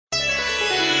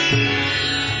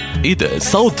இது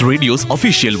south radios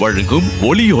official வழங்கும்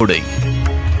ஒளியோடை.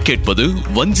 கேட்பது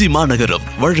வஞ்சி மாநகரம்.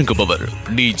 வழங்குபவர்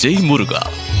DJ முருகா.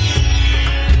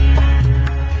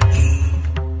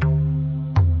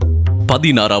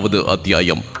 16வது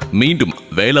அத்தியாயம். மீண்டும்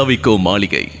வேளாவிக்கோ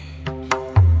மாளிகை.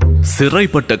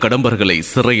 சிறைப்பட்ட கடம்பர்களை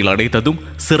சிறையில் அடைத்ததும்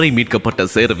சிறை மீட்கப்பட்ட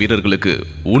சேர வீரர்களுக்கு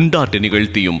உண்டாட்டு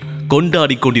நிகழ்த்தியும்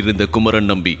கொண்டாடி கொண்டிருந்த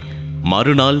குமரன் நம்பி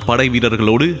மறுநாள் படை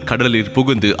வீரர்களோடு கடலில்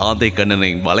புகுந்து ஆந்தை கண்ணனை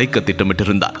வளைக்க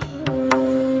திட்டமிட்டிருந்தார்.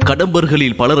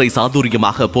 கடம்பர்களில் பலரை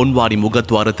சாதுரியமாக பொன்வாடி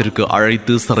முகத்வாரத்திற்கு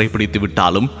அழைத்து சிறைப்பிடித்து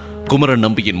விட்டாலும் குமரன்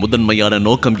நம்பியின் முதன்மையான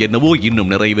நோக்கம் என்னவோ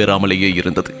இன்னும் நிறைவேறாமலேயே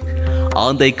இருந்தது.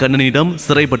 ஆந்தை கண்ணனிடம்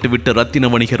சிறைப்பட்டுவிட்ட ரத்தின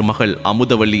வணிகர் மகள்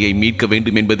அமுதவல்லியை மீட்க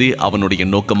வேண்டும் என்பதே அவனுடைய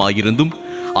நோக்கமாயிருந்தும்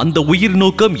அந்த உயிர்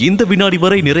நோக்கம் இந்த வினாடி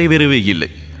வரை நிறைவேறவே இல்லை.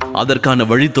 அதற்கான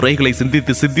வழித்துறைகளை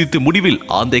சிந்தித்து முடிவில்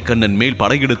ஆந்தை கண்ணன் மேல்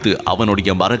படையெடுத்து அவனுடைய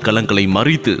மரக்கலங்களை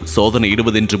மறித்து சோதனை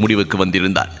இடுவதென்று முடிவுக்கு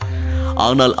வந்திருந்தார்.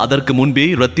 ஆனால் அதற்கு முன்பே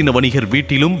ரத்தின வணிகர்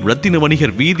வீட்டிலும் ரத்தின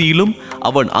வணிகர் வீதியிலும்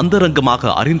அவன்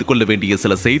அந்தரங்கமாக அறிந்து கொள்ள வேண்டிய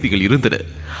சில செய்திகள் இருந்தன.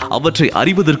 அவற்றை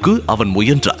அறிவதற்கு அவன்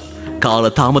முயன்றான்.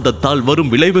 கால தாமதத்தால்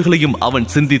வரும் விளைவுகளையும் அவன்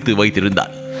சிந்தித்து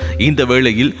வைத்திருந்தான். இந்த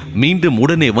வேளையில் மீண்டும்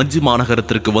உடனே வஞ்சி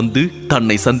மாநகரத்திற்கு வந்து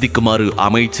தன்னை சந்திக்குமாறு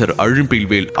அமைச்சர்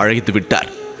அழும்பில்வேல் அழைத்து விட்டார்.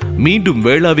 மீண்டும்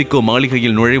வேளாவிக்கோ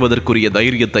மாளிகையில் நுழைவதற்குரிய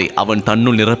தைரியத்தை அவன்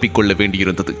தன்னுள் நிரப்பிக் கொள்ள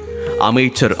வேண்டியிருந்தது.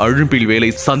 அமைச்சர் அழும்பில்வேலை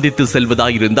சந்தித்து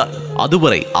செல்வதாயிருந்தால்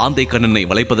அதுவரை ஆந்தை கண்ணனை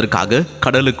வளைப்பதற்காக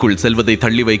கடலுக்குள் செல்வதை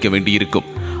தள்ளி வைக்க வேண்டியிருக்கும்.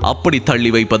 அப்படி தள்ளி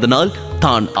வைப்பதனால்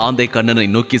தான் ஆந்தை கண்ணனை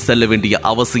நோக்கி செல்ல வேண்டிய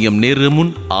அவசியம் நேரும்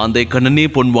முன் ஆந்தை கண்ணனே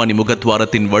பொன்வானி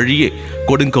முகத்வாரத்தின் வழியே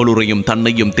கொடுங்கோளூரையும்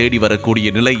தன்னையும் தேடி வரக்கூடிய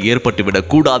நிலை ஏற்பட்டுவிடக்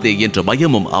கூடாதே என்ற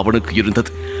பயமும் அவனுக்கு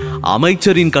இருந்தது.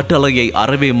 அமைச்சரின் கட்டளையை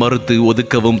அறவே மறுத்து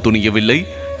ஒதுக்கவும் துணியவில்லை.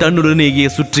 தன்னுடனேயே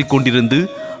சுற்றி கொண்டிருந்து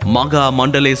மகா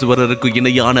மண்டலேஸ்வரருக்கு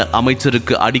இணையான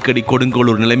அமைச்சருக்கு அடிக்கடி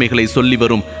கொடுங்கோளூர் நிலைமைகளை சொல்லி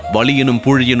வரும் வலியனும்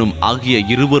புழியனும் ஆகிய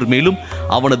இருவர் மேலும்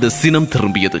அவனது சினம்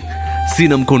திரும்பியது.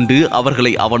 சினம் கொண்டு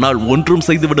அவர்களை அவனால் ஒன்றும்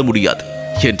செய்துவிட முடியாது.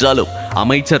 என்றாலும்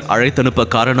அமைச்சர் அழைத்தனுப்ப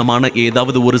காரணமான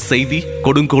ஏதாவது ஒரு செய்தி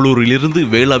கொடுங்கோளூரிலிருந்து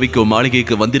வேளாவிக்கோ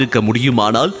மாளிகைக்கு வந்திருக்க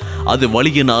முடியுமானால் அது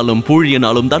வலியனாலும்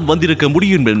பூழியனாலும் தான் வந்திருக்க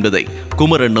முடியும் என்பதை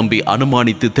குமரன் நம்பி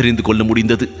அனுமானித்து தெரிந்து கொள்ள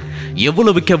முடிந்தது.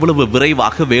 எவ்வளவுக்கு எவ்வளவு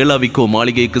விரைவாக வேளாவிக்கோ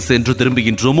மாளிகைக்கு சென்று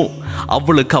திரும்புகின்றோமோ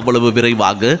அவ்வளவு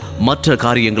விரைவாக மற்ற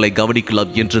காரியங்களை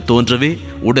கவனிக்கலாம் என்று தோன்றவே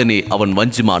உடனே அவன்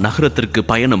வஞ்சிமா நகரத்திற்கு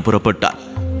பயணம் புறப்பட்டான்.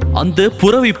 அந்த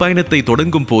புறவி பயணத்தை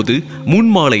தொடங்கும் போது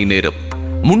முன்மாலை நேரம்.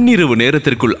 முன்னிரவு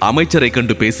நேரத்திற்குள் அமைச்சரை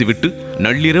கண்டு பேசிவிட்டு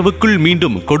நள்ளிரவுக்குள்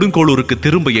மீண்டும் கொடுங்கோளூருக்கு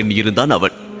திரும்ப எண்ணியிருந்தான்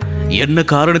அவன். என்ன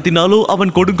காரணத்தினாலோ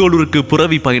அவன் கொடுங்கோளூருக்கு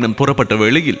புறவி பயணம் புறப்பட்ட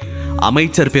வேளையில்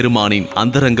அமைச்சர் பெருமானின்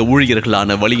அந்தரங்க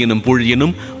ஊழியர்களான வலியனும்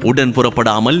பூழியனும் உடன்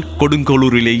புறப்படாமல்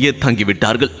கொடுங்கோளூரிலேயே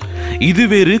தங்கிவிட்டார்கள். இது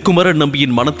வேறு குமரன்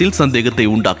நம்பியின் மனத்தில் சந்தேகத்தை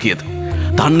உண்டாக்கியது.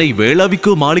 தன்னை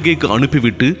வேளாவிக்கோ மாளிகைக்கு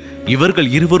அனுப்பிவிட்டு இவர்கள்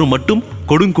இருவரும் மட்டும்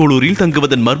கொடுங்கோளூரில்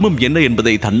தங்குவதன் மர்மம் என்ன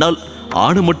என்பதை தன்னால்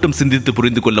ஆணு மட்டும் சிந்தித்து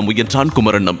புரிந்து கொள்ள முயன்றான்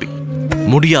குமரன் நம்பி.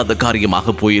 முடியாத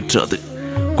காரியமாக போயிற்று அது.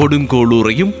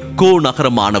 கொடுங்கோளூரையும் கோ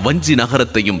நகரமான வஞ்சி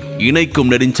நகரத்தையும்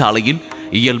இணைக்கும் நெடுஞ்சாலையில்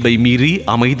இயல்பை மீறி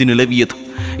அமைதி நிலவியது.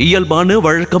 இயல்பான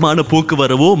வழக்கமான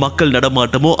போக்குவரவோ மக்கள்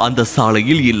நடமாட்டமோ அந்த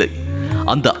சாலையில் இல்லை.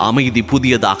 அந்த அமைதி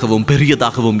புதியதாகவும்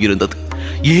பெரியதாகவும் இருந்தது.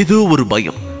 ஏதோ ஒரு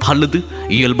பயம் அல்லது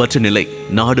இயல்பற்ற நிலை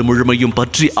நாடு முழுமையும்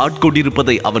பற்றி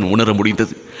ஆட்கொண்டிருப்பதை அவன் உணர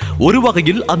முடிந்தது. ஒரு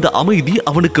வகையில் அந்த அமைதி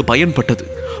அவனுக்கு பயன்பட்டது.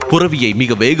 புறவியை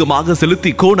மிக வேகமாக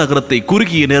செலுத்தி கோ நகரத்தை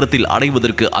குறுகிய நேரத்தில்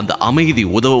அடைவதற்கு அந்த அமைதி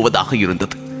உதவுவதாக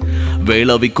இருந்தது.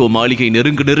 வேளாவிக்கோ மாளிகை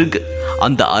நெருங்க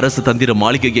அந்த அரசு தந்திர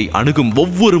மாளிகையை அணுகும்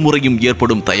ஒவ்வொரு முறையும்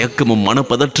ஏற்படும் தயக்கமும்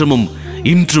மனப்பதற்றமும்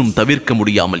இன்றும் தவிர்க்க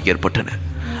முடியாமல் ஏற்பட்டன.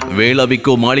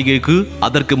 வேளாவிக்கோ மாளிகைக்கு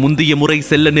அதற்கு முந்தைய முறை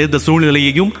செல்ல நேர்ந்த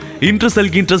சூழ்நிலையையும் இன்று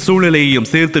செல்கின்ற சூழ்நிலையையும்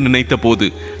சேர்த்து நினைத்த போது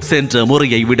சென்ற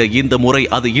முறையை விட இந்த முறை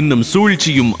அது இன்னும்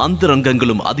சூழ்ச்சியும்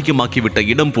அந்தரங்கங்களும் அதிகமாக்கிவிட்ட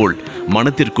இடம் போல்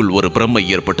மனத்திற்குள் ஒரு பிரமை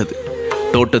ஏற்பட்டது.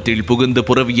 தோட்டத்தில் புகுந்த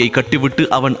புறவியை கட்டிவிட்டு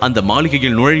அவன் அந்த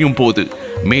மாளிகையில் நுழையும் போது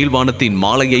மேல்வானத்தின்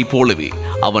மாலையை போலவே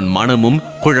அவன் மனமும்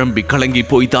குழம்பி கலங்கி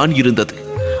போய்தான் இருந்தது.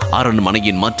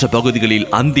 அரண்மனையின் மற்ற பகுதிகளில்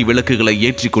அந்தி விளக்குகளை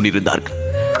ஏற்றிக் கொண்டிருந்தார்கள்.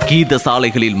 கீத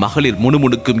சாலைகளில் மகளிர்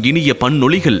முணுமுணுக்கும் இனிய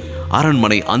பன்னொலிகள்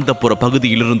அரண்மனை அந்தப்புற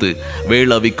பகுதியிலிருந்து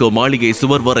வேளாவிக்கோ மாளிகை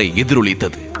சுவர் வரை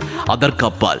எதிரொலித்தது. அதற்கு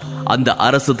அப்பால் அந்த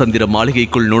அரசு தந்திர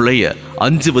மாளிகைக்குள் நுழைய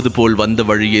அஞ்சுவது போல் வந்த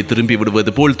வழியே திரும்பி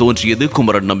விடுவது போல் தோன்றியது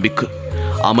குமரன் நம்பிக்கு.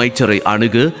 அமைச்சரை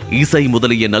அணுக இசை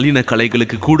முதலிய நளின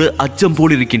கலைகளுக்கு கூட அச்சம்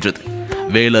போல் இருக்கின்றது.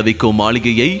 வேளாவிக்கோ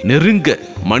மாளிகையை நெருங்க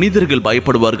மனிதர்கள்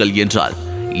பயப்படுவார்கள் என்றால்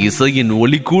இசையின்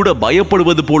ஒலி கூட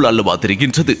பயப்படுவது போல் அல்லவா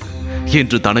தெரிகின்றது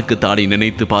என்று தனக்கு தானே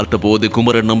நினைத்து பார்த்தபோது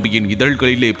குமரன் நம்பியின்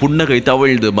இதழ்களிலே புன்னகை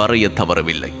தவழ்ந்து மறைய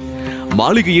தவறவில்லை.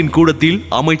 மாளிகையின் கூடத்தில்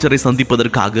அமைச்சரை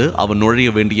சந்திப்பதற்காக அவன் நுழைய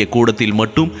வேண்டிய கூடத்தில்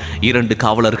மட்டும் 2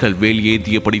 காவலர்கள் வேல்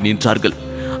ஏந்தியபடி நின்றார்கள்.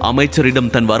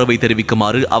 அமைச்சரிடம் தன் வரவை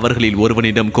தெரிவிக்குமாறு அவர்களில்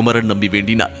ஒருவனிடம் குமரன் நம்பி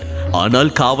வேண்டினார். ஆனால்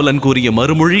காவலன் கூறிய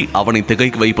மறுமொழி அவனை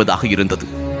திகைக்க வைப்பதாக இருந்தது.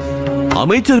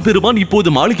 அமைச்சர் பெருமான் இப்போது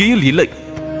மாளிகையில் இல்லை,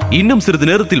 இன்னும் சிறிது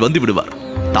நேரத்தில் வந்து விடுவார்.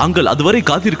 தாங்கள் அதுவரை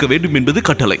காத்திருக்க வேண்டும் என்பது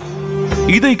கட்டளை.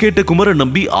 இதை கேட்ட குமரன்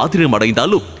நம்பி ஆத்திரம்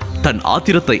அடைந்தாலும் தன்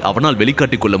ஆத்திரத்தை அவனால்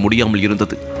வெளிக்காட்டிக் கொள்ள முடியாமல்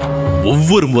இருந்தது.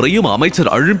 ஒவ்வொரு முறையும்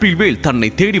அமைச்சர் அழும்பில்வேல் தன்னை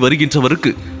தேடி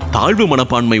வருகின்றவருக்கு தாழ்வு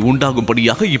மனப்பான்மை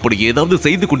உண்டாகும்படியாக இப்படி ஏதாவது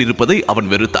செய்து கொண்டிருப்பதை அவன்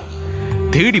வெறுத்தான்.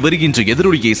 தேடி வருகின்ற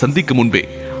எதிரொலியை சந்திக்கும் முன்பே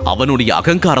அவனுடைய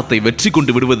அகங்காரத்தை வெற்றி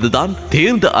கொண்டு விடுவதுதான்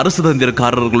தேர்ந்த அரசு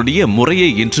தந்திரக்காரர்களுடைய முறையே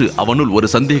என்று அவனுள் ஒரு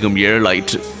சந்தேகம்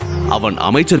எழலாயிற்று. அவன்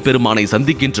அமைச்சர் பெருமானை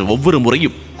சந்திக்கின்ற ஒவ்வொரு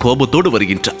முறையும் கோபத்தோடு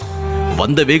வருகின்றான்.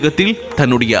 வந்த வேகத்தில்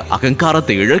தன்னுடைய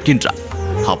அகங்காரத்தை இழக்கின்றான்.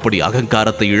 அப்படி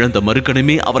அகங்காரத்தை இழந்த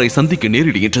மறுகணமே அவரை சந்திக்க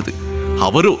நேரிடுகின்றது.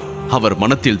 அவர்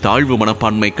மனத்தில் தாழ்வு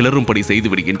மனப்பான்மை கிளறும்படி செய்து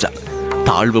விடுகின்றார்.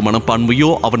 தாழ்வு மனப்பான்மையோ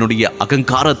அவனுடைய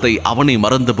அகங்காரத்தை அவனை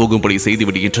மறந்து போகும்படி செய்து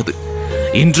விடுகின்றது.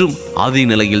 இன்றும் அதே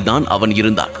நிலையில்தான் அவன்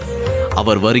இருந்தான்.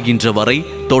 அவர் வருகின்ற வரை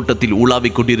தோட்டத்தில்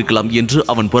உலாவிக் கொண்டிருக்கலாம் என்று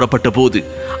அவன் புறப்பட்ட போது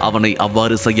அவனை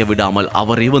அவ்வாறு செய்ய விடாமல்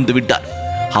அவரே வந்து விட்டார்.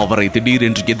 அவரை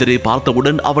திடீரென்று எதிரே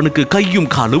பார்த்தவுடன் அவனுக்கு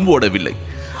கையும் காலும் ஓடவில்லை.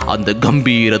 அந்த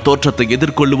கம்பீர தோற்றத்தை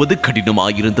எதிர்கொள்வது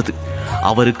கடினமாயிருந்தது.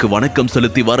 அவருக்கு வணக்கம்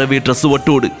செலுத்தி வரவேற்ற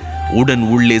சுவட்டோடு உடன்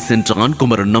உள்ளே சென்றான்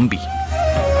குமரன் நம்பி.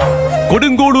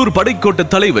 கொடுங்கோளூர் படைக்கோட்ட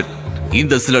தலைவர்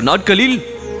இந்த சில நாட்களில்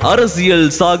அரசியல்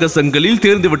சாகசங்களில்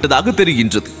தேர்ந்துவிட்டதாக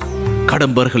தெரிகின்றது.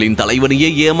 கடம்பர்களின் தலைவனையே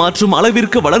ஏமாற்றும்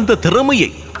அளவிற்கு வளர்ந்த திறமையை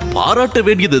பாராட்ட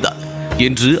வேண்டியதுதான்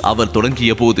என்று அவர்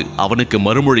தொடங்கிய போது அவனுக்கு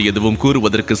மறுமொழி எதுவும்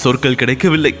கூறுவதற்கு சொற்கள்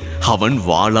கிடைக்கவில்லை. அவன்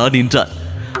வாளா நின்றார்.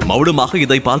 மௌனமாக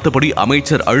இதை பார்த்தபடி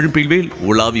அமைச்சர் அழும்பில்வேல்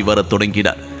உலாவி வரத்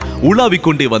தொடங்கினார். உலாவிக்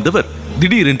கொண்டே வந்தவர்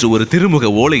திடீரென்று ஒரு திருமுக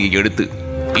ஓலையை எடுத்து,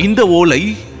 இந்த ஓலை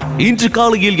இன்று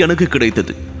காலையில் எனக்கு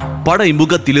கிடைத்தது. படை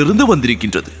முகத்திலிருந்து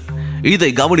வந்திருக்கின்றது. இதை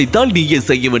கவனித்தால் நீயே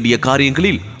செய்ய வேண்டிய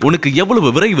காரியங்களில் உனக்கு எவ்வளவு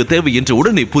விரைவு தேவை என்று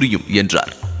உடனே புரியும்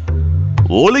என்றார்.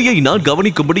 ஓலையை நான்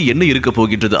கவனிக்கும்படி என்ன இருக்க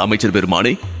போகின்றது அமைச்சர்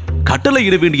பெருமானே? கட்டளை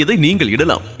இட வேண்டியதை நீங்கள்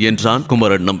இடலாம் என்றான்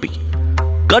குமரன் நம்பி.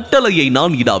 கட்டளையை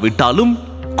நான் இடாவிட்டாலும்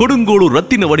கொடுங்கோளூர்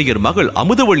ரத்தின வணிகர் மகள்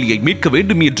அமுதவள்ளியை மீட்க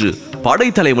வேண்டும் என்று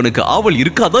படைத்தலைவனுக்கு ஆவல்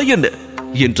இருக்காதா என்ன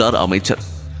என்றார் அமைச்சர்.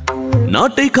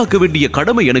 நாட்டை காக்க வேண்டிய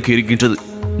கடமை எனக்கு இருக்கின்றது.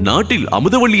 நாட்டில்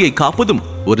அமுதவள்ளியை காப்பதும்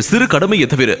ஒரு சிறு கடமையை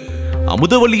தவிர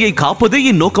அமுதவள்ளியை காப்பதே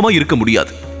என் நோக்கமாய் இருக்க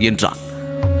முடியாது என்றான்.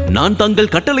 நான்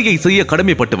தங்கள் கட்டளையை செய்ய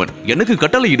கடமைப்பட்டவன், எனக்கு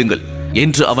கட்டளையிடுங்கள்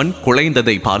என்று அவன்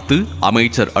குலைந்ததை பார்த்து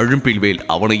அமைச்சர் அழும்பில்வேல்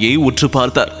அவனையே உற்று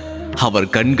பார்த்தார்.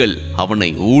 அவர் கண்கள் அவனை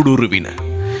ஊடுருவின.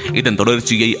 இதன்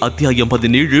தொடர்ச்சியை அத்தியாயம்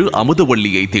 17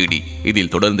 அமுதவள்ளியை தேடி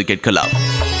இதில் தொடர்ந்து கேட்கலாம்.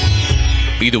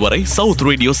 இதுவரை சவுத்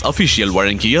ரேடியோஸ் அபிஷியல்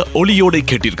வழங்கிய ஒளியோடை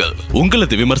கேட்டீர்கள்.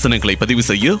 உங்களது விமர்சனங்களை பதிவு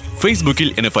செய்ய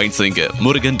Facebookல் என ஃபைண்ட் செய்யுங்க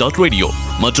murugan.radio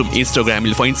மற்றும்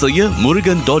Instagramல் ஃபைண்ட் செய்ய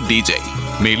murugan.dj.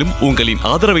 மேலும் உங்களின்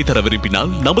ஆதரவை தர விரும்பினால்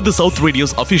நமது சவுத்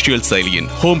ரேடியோஸ் அபிஷியல் செயலியின்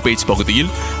ஹோம் பேஜ்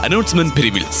பகுதியில் அனௌன்ஸ்மெண்ட்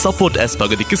பிரிவில் சப்போர்ட் as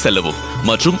பகுதிக்கு செல்லவும்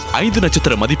மற்றும் 5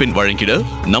 நட்சத்திர மதிப்பெண் வழங்கிட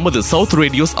நமது சவுத்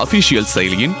ரேடியோஸ் அபிஷியல்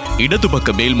செயலியின் இடது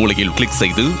பக்க மேல் மூலையில் கிளிக்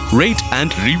செய்து ரேட்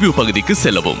அண்ட் ரிவ்யூ பகுதிக்கு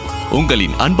செல்லவும்.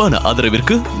 உங்களின் அன்பான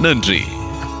ஆதரவிற்கு நன்றி.